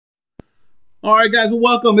All right, guys,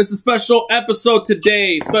 welcome. It's a special episode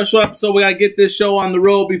today. Special episode. We got to get this show on the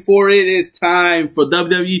road before it is time for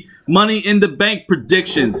WWE Money in the Bank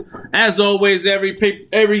predictions. As always, every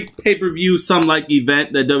pay-per-view, some like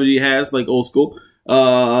event that WWE has, like old school.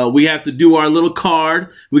 We have to do our little card.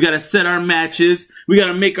 We got to set our matches. We got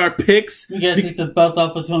to make our picks. We got to take the belt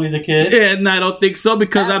off of Tony the Kid. And I don't think so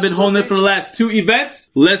because I've been holding it for the last two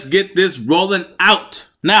events. Let's get this rolling out.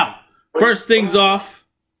 Now, first things off.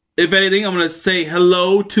 If anything, I'm going to say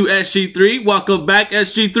hello to SG3. Welcome back,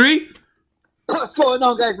 SG3. What's going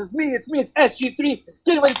on, guys? It's me, it's SG3.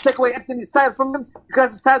 Getting ready to take away Anthony's title from him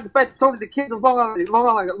because it's time to fight Tony the Kid is no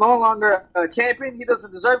longer champion. He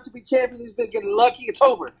doesn't deserve to be champion. He's been getting lucky. It's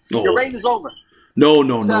over. Oh. Your reign is over.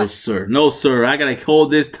 No, sir. No, sir. I got to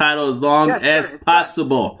hold this title as long as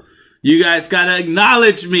possible. Done. You guys got to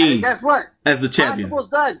acknowledge me. And guess what? As the champion. We're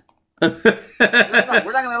done. We're not going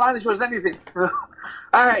to acknowledge you as anything.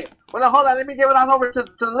 All right. Well, hold on. Let me give it on over to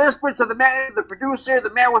the listener, to the man, the producer,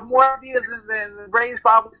 the man with more ideas than the brains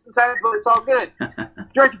probably sometimes, but it's all good.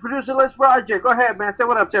 Director, producer, listener, RJ, go ahead, man. Say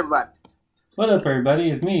what up to everybody. What up, everybody?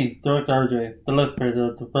 It's me, Director RJ, the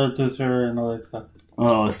listener, the producer, and all that stuff.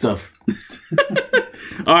 Oh, stuff.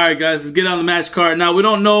 All right, guys, let's get on the match card. Now, we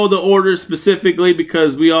don't know the order specifically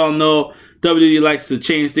because we all know WWE likes to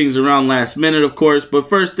change things around last minute, of course. But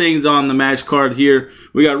first things on the match card here,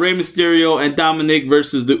 we got Rey Mysterio and Dominic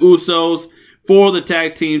versus the Usos for the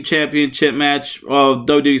Tag Team Championship match of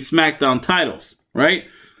WWE SmackDown titles, right?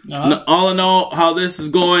 Now, all in all, how this is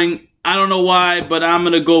going, I don't know why, but I'm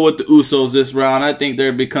going to go with the Usos this round. I think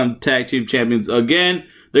they're become Tag Team Champions again.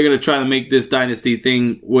 They're going to try to make this dynasty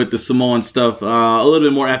thing with the Samoan stuff a little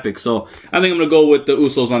bit more epic. So I think I'm going to go with the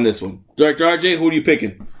Usos on this one. Director RJ, who are you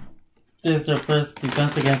picking? This is their first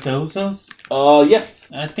defense against the Usos? Yes.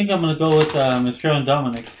 I think I'm going to go with Mysterio and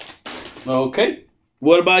Dominic. Okay.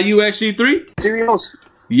 What about you, SG3? Mysterios.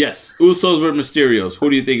 Yes. Usos versus Mysterios.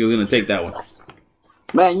 Who do you think is going to take that one?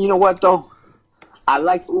 Man, you know what, though? I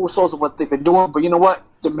like the Usos and what they've been doing, but you know what?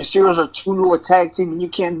 The Mysterios are too new a tag team, and you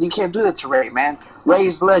can't do that to Rey, man. Rey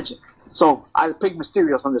is legend. So I pick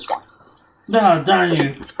Mysterios on this one. No, darn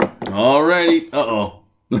you. Alrighty. Uh-oh.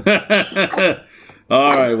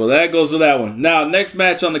 All right, well, that goes with that one. Now, next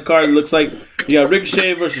match on the card looks like you got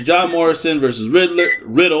Ricochet versus John Morrison versus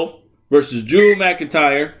Riddle versus Drew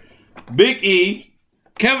McIntyre, Big E,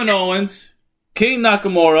 Kevin Owens, King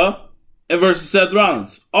Nakamura, and versus Seth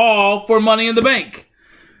Rollins, all for Money in the Bank.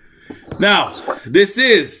 Now, this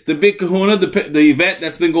is the Big Kahuna, the event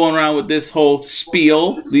that's been going around with this whole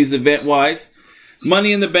spiel, these event-wise.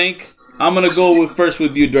 Money in the Bank. I'm going to go first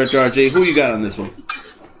with you, Director RJ. Who you got on this one?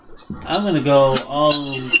 I'm going to go all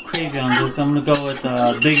crazy on this. I'm going to go with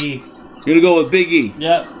Big E. You're going to go with Big E?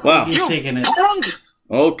 Yep. Wow. Big E's taking it.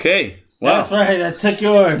 Okay. Wow. That's right. I took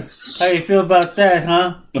yours. How you feel about that,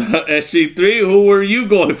 huh? SG3, who were you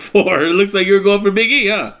going for? It looks like you were going for Big E,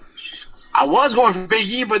 huh? I was going for Big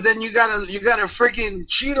E, but then you got a freaking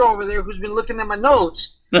cheater over there who's been looking at my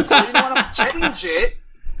notes. So you know what? I'm gonna change it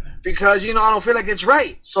because I don't feel like it's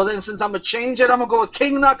right. So then, since I'm gonna change it, I'm gonna go with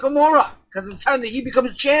King Nakamura because it's time that he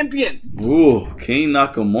becomes champion. Ooh, King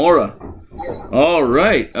Nakamura. All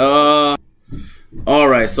right. All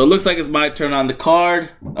right. So it looks like it's my turn on the card.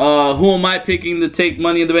 Who am I picking to take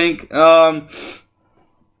Money in the Bank?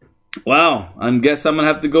 Wow. I guess I'm gonna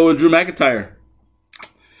have to go with Drew McIntyre.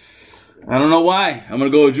 I don't know why. I'm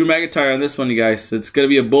going to go with Drew McIntyre on this one, you guys. It's going to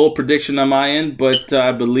be a bold prediction on my end, but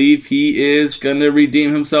I believe he is going to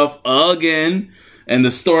redeem himself again. And the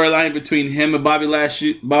storyline between him and Bobby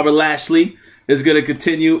Lashley is going to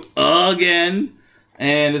continue again.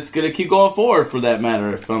 And it's going to keep going forward for that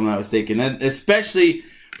matter, if I'm not mistaken. And especially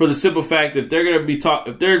for the simple fact that they're going to be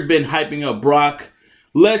if they've been hyping up Brock,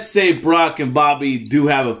 let's say Brock and Bobby do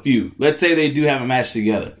have a feud. Let's say they do have a match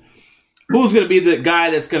together. Who's going to be the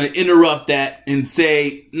guy that's going to interrupt that and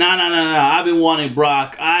say, no, I've been wanting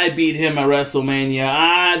Brock. I beat him at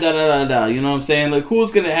WrestleMania. You know what I'm saying? Like,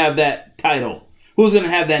 who's going to have that title? Who's going to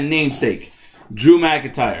have that namesake? Drew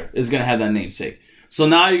McIntyre is going to have that namesake. So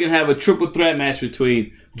now you're going to have a triple threat match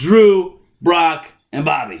between Drew, Brock, and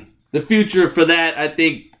Bobby. The future for that, I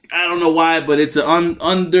think, I don't know why, but it's an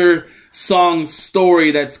undersung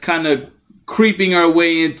story that's kind of creeping our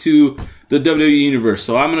way into the WWE Universe.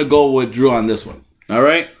 So I'm going to go with Drew on this one. All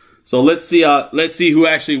right? So let's see who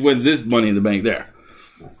actually wins this Money in the Bank there.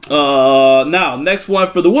 Now, next one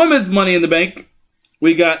for the women's Money in the Bank,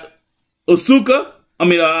 we got Asuka.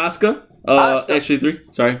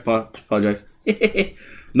 SG3. Sorry, apologize.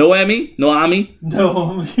 Noemi.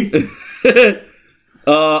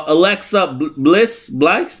 Alexa Bliss.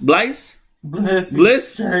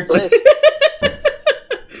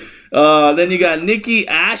 Then you got Nikki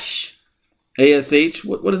Ash, ASH.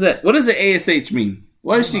 What is that? What does the ASH mean?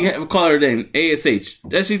 Why does she call her name ASH?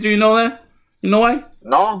 SG3, you know that? You know why?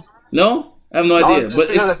 No. No? I have no idea. But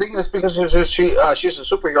I think it's because she's a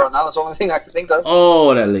superhero now. That's the only thing I can think of.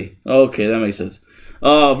 Oh, that lady. Okay, that makes sense.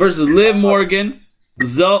 Versus Liv Morgan,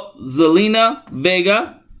 Zelina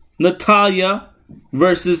Vega, Natalia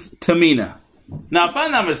versus Tamina. Now, if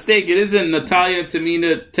I'm not mistaken, isn't Natalia and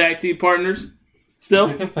Tamina tag team partners still?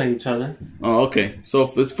 They can play each other. Oh, okay. So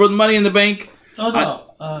if it's for the Money in the Bank. Oh,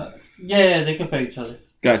 no. Yeah, they can play each other.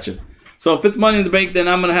 Gotcha. So if it's Money in the Bank, then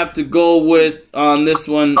I'm going to have to go with, on this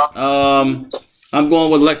one, I'm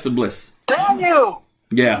going with Alexa Bliss. Damn you!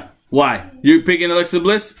 Yeah. Why? You picking Alexa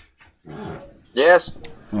Bliss? Yes.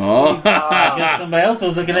 Oh. I guess somebody else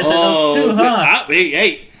was looking at those too, huh?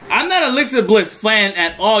 Hey, I'm not a Alexa Bliss fan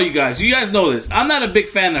at all, you guys. You guys know this. I'm not a big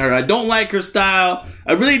fan of her. I don't like her style.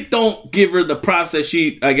 I really don't give her the props that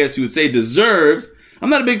she, I guess you would say, deserves. I'm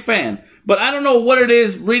not a big fan. But I don't know what it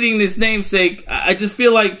is, reading this namesake, I just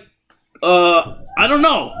feel like, I don't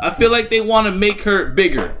know. I feel like they want to make her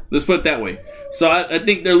bigger. Let's put it that way. So I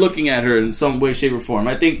think they're looking at her in some way, shape, or form.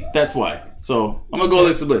 I think that's why. So I'm going to go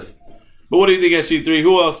Alexa Bliss. But what do you think, SG3?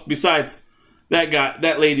 Who else besides that guy,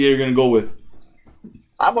 that lady you're going to go with?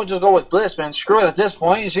 I'm going to just go with Bliss, man. Screw it at this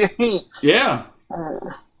point. Yeah. All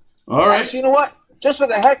right. Actually, you know what? Just for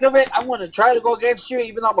the heck of it, I'm going to try to go against you,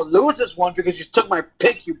 even though I'm going to lose this one because you took my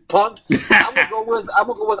pick, you punk. I'm going to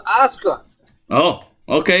go with Asuka. Oh,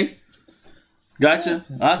 okay. Gotcha.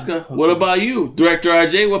 Asuka, what about you? Director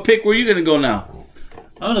RJ, what pick were you going to go now?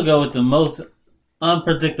 I'm going to go with the most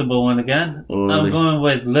unpredictable one again. Oh, really? I'm going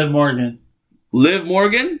with Liv Morgan. Liv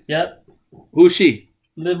Morgan? Yep. Who's she?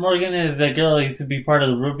 Liv Morgan is that girl who used to be part of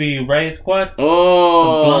the Ruby Riot Squad.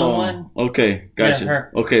 Oh. The blonde one. Okay, gotcha. Yeah,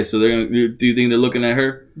 her. Okay, so they're gonna. Do you think they're looking at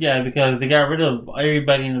her? Yeah, because they got rid of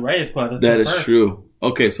everybody in the Riot Squad. That is true.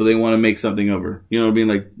 Okay, so they want to make something of her. You know, being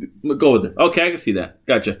like, go with it. Okay, I can see that.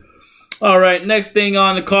 Gotcha. All right, next thing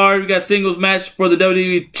on the card, we got singles match for the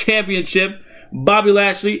WWE Championship. Bobby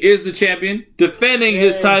Lashley is the champion, defending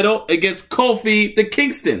his title against Kofi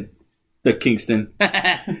Kingston.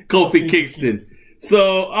 Kofi Kingston.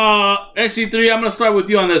 So, SG3, I'm going to start with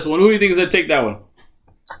you on this one. Who do you think is going to take that one?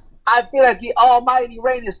 I feel like the almighty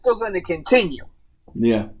reign is still going to continue.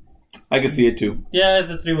 Yeah, I can see it too. Yeah,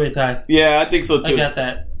 it's a three-way tie. Yeah, I think so too. I got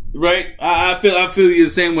that. Right? I feel you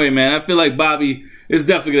the same way, man. I feel like Bobby is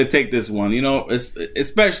definitely going to take this one, you know,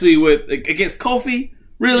 especially with against Kofi.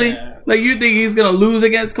 Really? Yeah. Like, you think he's going to lose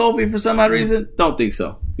against Kofi for some odd reason? Don't think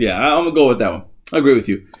so. Yeah, I'm going to go with that one. I agree with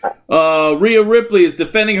you. Rhea Ripley is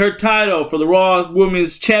defending her title for the Raw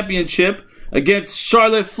Women's Championship against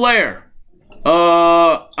Charlotte Flair.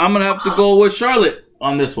 I'm going to have to go with Charlotte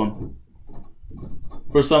on this one.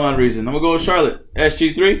 For some odd reason. I'm going to go with Charlotte.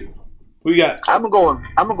 SG3? Who you got? I'm going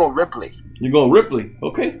to go Ripley. You go Ripley.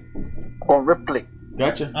 Okay. Or Ripley.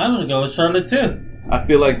 Gotcha. I'm going to go with Charlotte too. I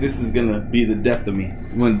feel like this is going to be the death of me.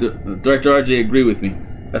 When Director RJ agreed with me.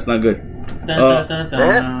 That's not good.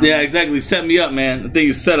 Yeah, exactly. Set me up, man. The thing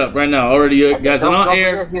is set up right now. Already, you guys are on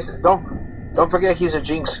air. Don't forget he's a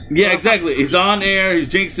jinx. Yeah, exactly. He's on air. He's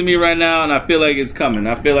jinxing me right now, and I feel like it's coming.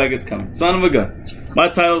 Son of a gun. My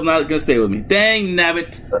title's not going to stay with me. Dang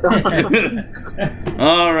nabbit.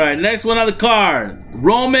 All right, next one on the card.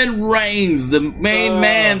 Roman Reigns, the main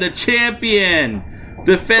man, the champion,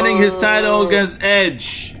 defending his title against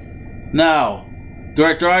Edge. Now,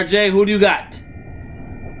 Director RJ, who do you got?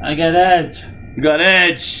 I got Edge. You got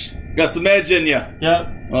Edge. Got some Edge in you.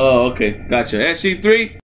 Yep. Oh, okay. Gotcha.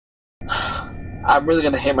 SG3? I'm really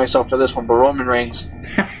going to hate myself for this one, but Roman Reigns.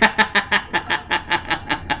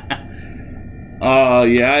 Oh,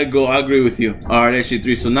 yeah, I agree with you. All right,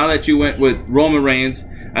 SG3. So now that you went with Roman Reigns,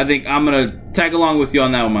 I think I'm going to tag along with you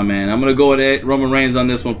on that one, my man. I'm going to go with Roman Reigns on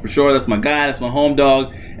this one for sure. That's my guy. That's my home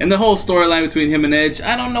dog. And the whole storyline between him and Edge,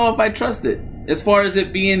 I don't know if I trust it. As far as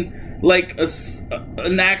it being like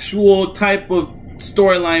an actual type of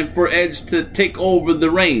storyline for Edge to take over the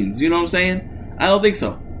reins. You know what I'm saying? I don't think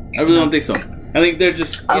so. I really don't think so. I think they're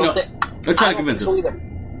just, they're trying to convince us.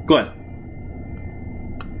 Go ahead.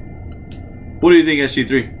 What do you think,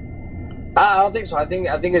 SG3? I don't think so. I think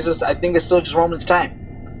it's still just Roman's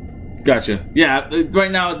time. Gotcha. Yeah,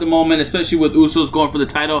 right now at the moment, especially with Usos going for the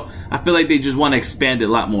title, I feel like they just want to expand it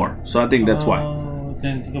a lot more. So I think that's why.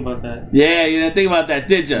 Didn't think about that. Yeah, you didn't think about that,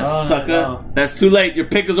 did you, sucker? No. That's too late. Your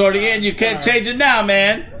pick is already in. You can't change it now,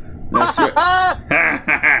 man. That's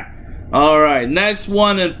right. All right, next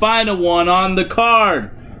one and final one on the card.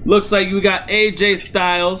 Looks like we got AJ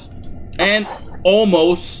Styles and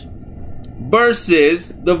Omos versus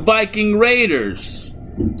the Viking Raiders.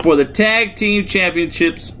 for the Tag Team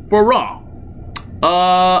Championships for Raw.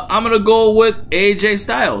 I'm going to go with AJ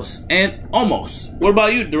Styles and Omos. What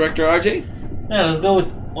about you, Director RJ? Yeah, let's go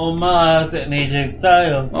with Omos and AJ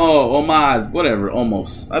Styles. Oh, Omos, whatever,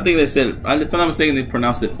 Omos. I think they said, if I'm not mistaken, they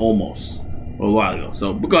pronounced it Omos a while ago.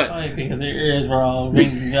 So, but go ahead. Probably because their ears were all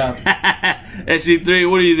ringing up. SG3,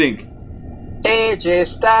 what do you think? AJ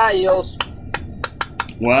Styles.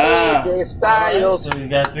 Wow. AJ Styles. So we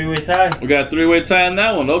got a three-way tie. We got a three-way tie on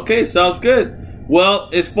that one. Okay, sounds good. Well,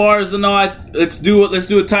 as far as let's do a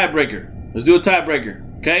tiebreaker. Let's do a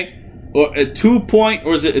tiebreaker, okay? Or a 2 point,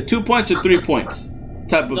 or is it a 2 points or 3 points?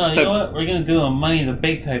 No, you know what? We're gonna do a Money in the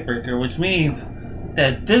Bank tiebreaker, which means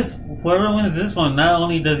that whoever wins this one, not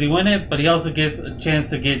only does he win it, but he also gets a chance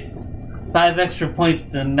to get 5 extra points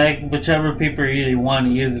the next whichever paper you want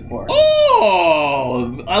to use it for.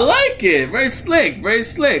 Oh, I like it. Very slick. Very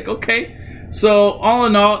slick. Okay. So all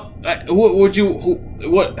in all, how do you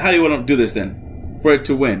want to do this then? For it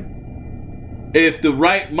to win, if the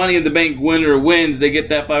right Money in the Bank winner wins, they get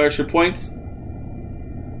that 5 extra points.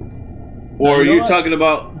 Or are you talking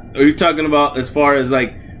about? Are you talking about as far as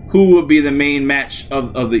like who would be the main match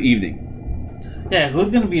of the evening? Yeah,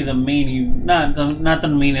 who's gonna be the main? Not the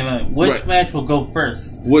main event. Which match will go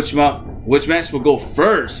first? Which match will go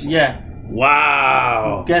first? Yeah.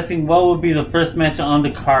 Wow. I'm guessing what would be the first match on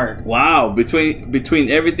the card? Wow. Between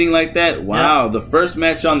everything like that. Wow. Yeah. The first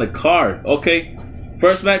match on the card. Okay.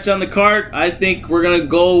 First match on the card, I think we're going to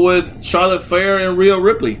go with Charlotte Flair and Rhea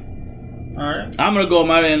Ripley. All right. I'm going to go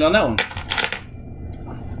my end on that one.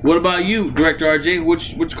 What about you, Director RJ?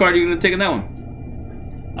 Which card are you going to take on that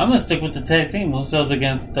one? I'm going to stick with the tag team Usos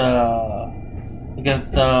against the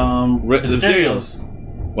Mysterios.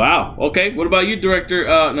 Wow. Okay. What about you, Director?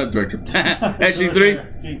 Not Director.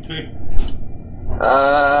 SG3?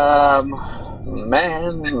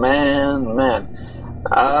 Man.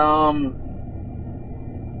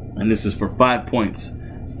 And this is for 5 points.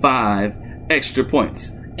 5 extra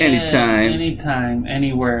points. Anytime,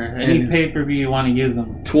 anywhere. Any pay-per-view you want to use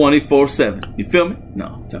them. 24/7. You feel me?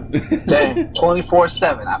 No. Damn,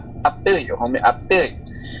 24/7. I feel you, homie. I feel you.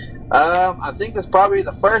 I think it's probably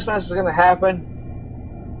the first match that's going to happen.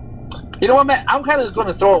 You know what, man? I'm kind of going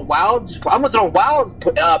to throw a wild pick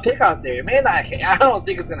out there. Man, I don't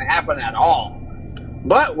think it's going to happen at all.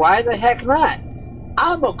 But why the heck not?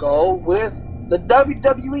 I'm going to go with the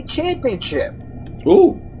WWE Championship.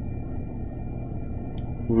 Ooh.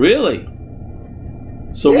 Really?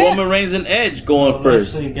 So yeah. Roman Reigns and Edge going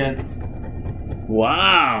first.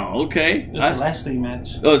 Wow. Okay. It's the Lashley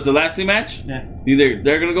match. Oh, it's the Lashley match? Yeah.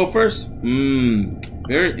 They're going to go first?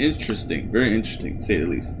 Very interesting. Very interesting, to say the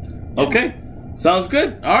least. Okay. Sounds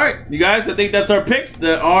good. All right, you guys. I think that's our picks.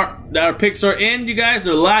 Our picks are in, you guys.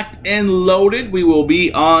 They're locked and loaded. We will be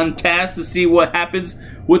on task to see what happens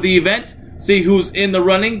with the event. See who's in the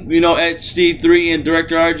running. You know, HG3 and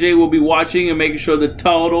Director RJ will be watching and making sure the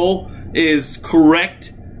total is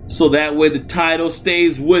correct. So that way the title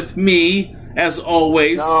stays with me, as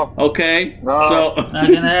always. No. Okay? No. So, not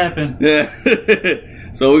going to happen. Yeah.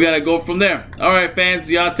 So we got to go from there. All right, fans.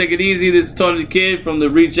 Y'all take it easy. This is Tony the Kid from the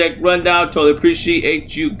Reject Rundown. Totally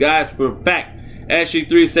appreciate you guys for a fact.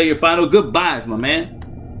 HG3, say your final goodbyes, my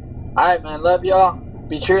man. All right, man. Love y'all.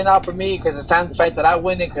 Be cheering out for me because it's time to fight that I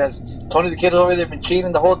win it because Tony the Kid over there been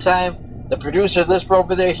cheating the whole time. The producer, Lisper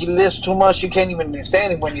over there, he lists too much. You can't even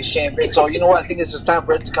understand him when he's champion. So, you know what? I think it's just time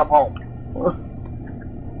for it to come home.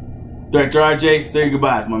 Director RJ, say your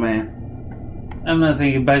goodbyes, my man. I'm not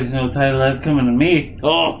saying goodbye to no title. That's coming to me.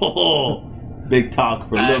 Oh, big talk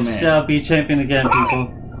for a little man. I shall be champion again,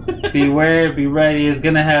 people. Beware, be ready. It's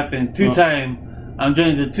going to happen. Two-time. I'm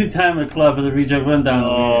joining the two-timer club of the Reject Rundown.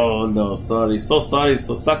 Oh, no. Sorry. So sorry.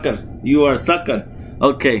 So sucker. You are a sucker.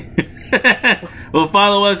 Okay. Well,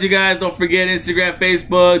 follow us, you guys. Don't forget Instagram,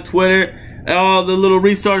 Facebook, Twitter, and all the little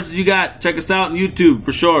resources you got. Check us out on YouTube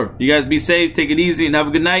for sure. You guys be safe. Take it easy and have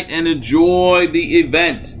a good night and enjoy the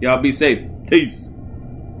event. Y'all be safe. Peace.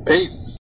 Peace.